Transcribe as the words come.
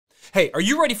Hey, are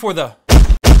you ready for the...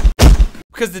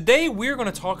 Because today we're going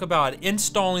to talk about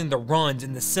installing the runs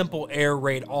in the simple air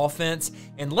raid offense,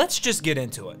 and let's just get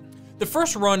into it. The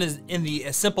first run is in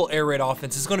the simple air raid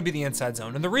offense is going to be the inside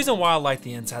zone. And the reason why I like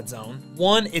the inside zone,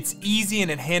 one, it's easy and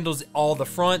it handles all the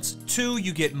fronts. Two,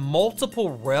 you get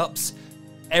multiple reps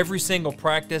every single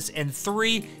practice. And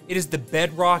three, it is the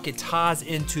bedrock. It ties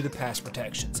into the pass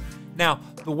protections. Now,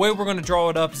 the way we're going to draw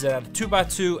it up is at a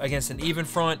 2x2 against an even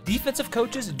front. Defensive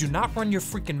coaches, do not run your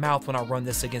freaking mouth when I run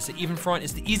this against an even front.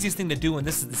 It's the easiest thing to do, and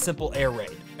this is the simple air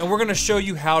raid. And we're going to show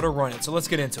you how to run it, so let's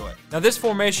get into it. Now, this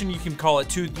formation, you can call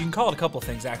it you can call it a couple of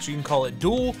things, actually. You can call it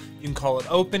dual, you can call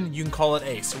it open, you can call it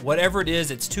ace. Whatever it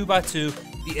is, it's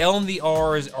 2x2. The L and the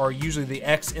R's are usually the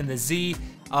X and the Z.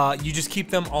 You just keep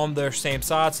them on their same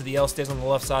side, so the L stays on the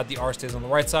left side, the R stays on the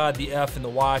right side, the F and the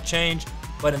Y change.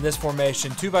 But in this formation,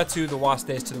 2x2, the Y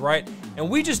stays to the right. And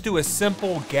we just do a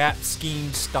simple gap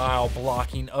scheme style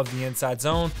blocking of the inside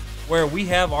zone where we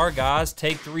have our guys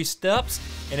take 3 steps.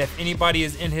 And if anybody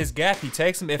is in his gap, he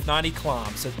takes them. If not, he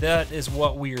climbs. So that is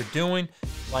what we are doing.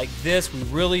 Like this, we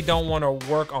really don't want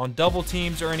to work on double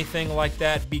teams or anything like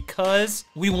that because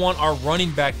we want our running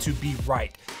back to be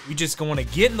right. We just want to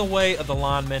get in the way of the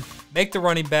lineman, make the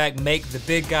running back, make the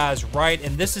big guys right.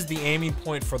 And this is the aiming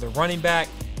point for the running back.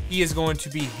 He is going to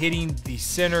be hitting the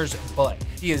center's butt.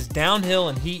 He is downhill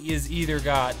and he is either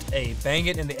got a bang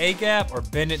it in the A gap or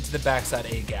bend it to the backside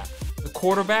A gap. The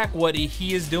quarterback, what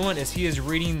he is doing is he is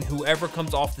reading whoever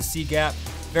comes off the C gap.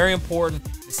 Very important.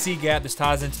 The C gap, this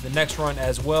ties into the next run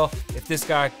as well. If this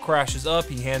guy crashes up,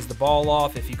 he hands the ball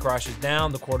off. If he crashes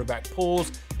down, the quarterback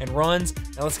pulls and runs.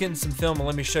 Now let's get in some film and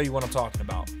let me show you what I'm talking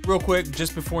about. Real quick,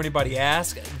 just before anybody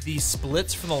asks, the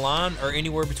splits from the line are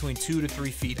anywhere between 2 to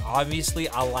 3 feet. Obviously,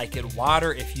 I like it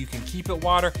wider if you can keep it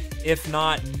wider. If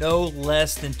not, no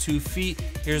less than 2 feet.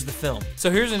 Here's the film.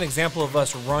 So here's an example of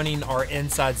us running our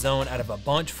inside zone out of a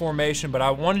bunch formation, but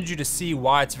I wanted you to see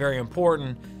why it's very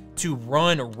important to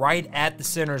run right at the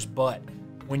center's butt.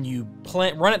 When you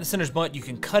run at the center's butt, you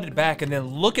can cut it back and then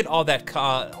look at all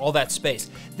that space.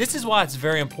 This is why it's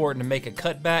very important to make a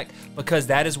cutback because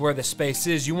that is where the space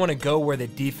is. You want to go where the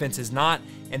defense is not,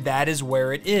 and that is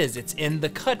where it is. It's in the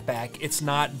cutback. It's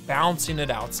not bouncing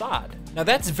it outside. Now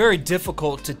that's very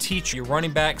difficult to teach your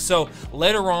running back. So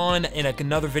later on in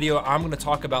another video, I'm going to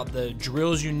talk about the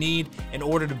drills you need in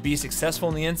order to be successful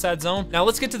in the inside zone. Now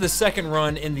let's get to the second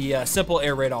run in the simple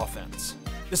air raid offense.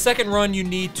 The second run you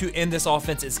need to end this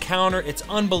offense is counter. It's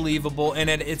unbelievable, and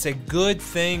it's a good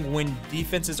thing when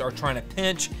defenses are trying to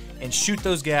pinch and shoot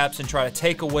those gaps and try to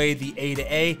take away the A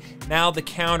to A. Now the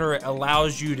counter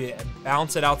allows you to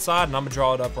bounce it outside, and I'm gonna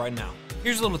draw it up right now.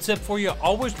 Here's a little tip for you.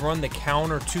 Always run the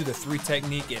counter to the 3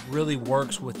 technique. It really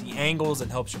works with the angles and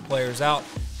helps your players out.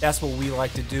 That's what we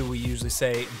like to do. We usually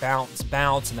say bounce,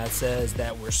 bounce, and that says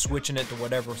that we're switching it to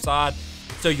whatever side.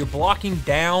 So you're blocking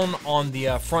down on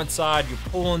the front side, you're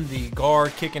pulling the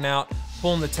guard, kicking out,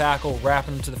 pulling the tackle,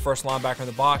 wrapping him to the first linebacker in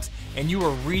the box, and you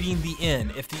are reading the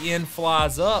end. If the end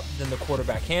flies up, then the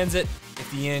quarterback hands it.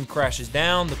 If the end crashes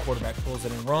down, the quarterback pulls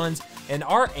it and runs. And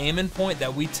our aiming point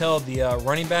that we tell the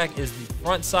running back is the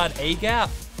front side A gap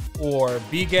or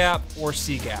B gap or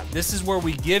C gap. This is where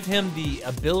we give him the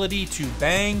ability to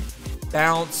bang,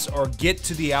 bounce, or get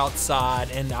to the outside,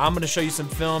 and I'm going to show you some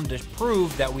film to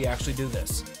prove that we actually do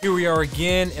this. Here we are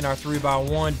again in our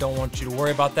 3x1. Don't want you to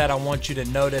worry about that. I want you to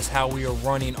notice how we are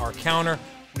running our counter.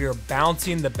 We are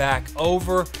bouncing the back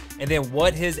over, and then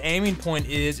what his aiming point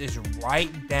is right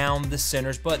down the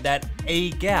center's butt, that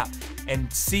A gap,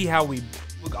 and see how we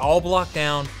all block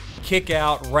down, kick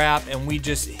out, wrap, and we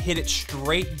just hit it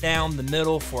straight down the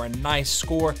middle for a nice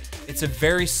score. It's a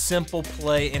very simple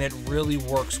play and it really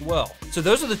works well. So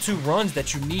those are the 2 runs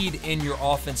that you need in your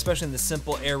offense, especially in the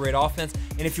simple air raid offense.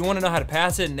 And if you want to know how to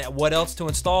pass it and what else to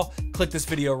install, click this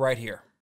video right here.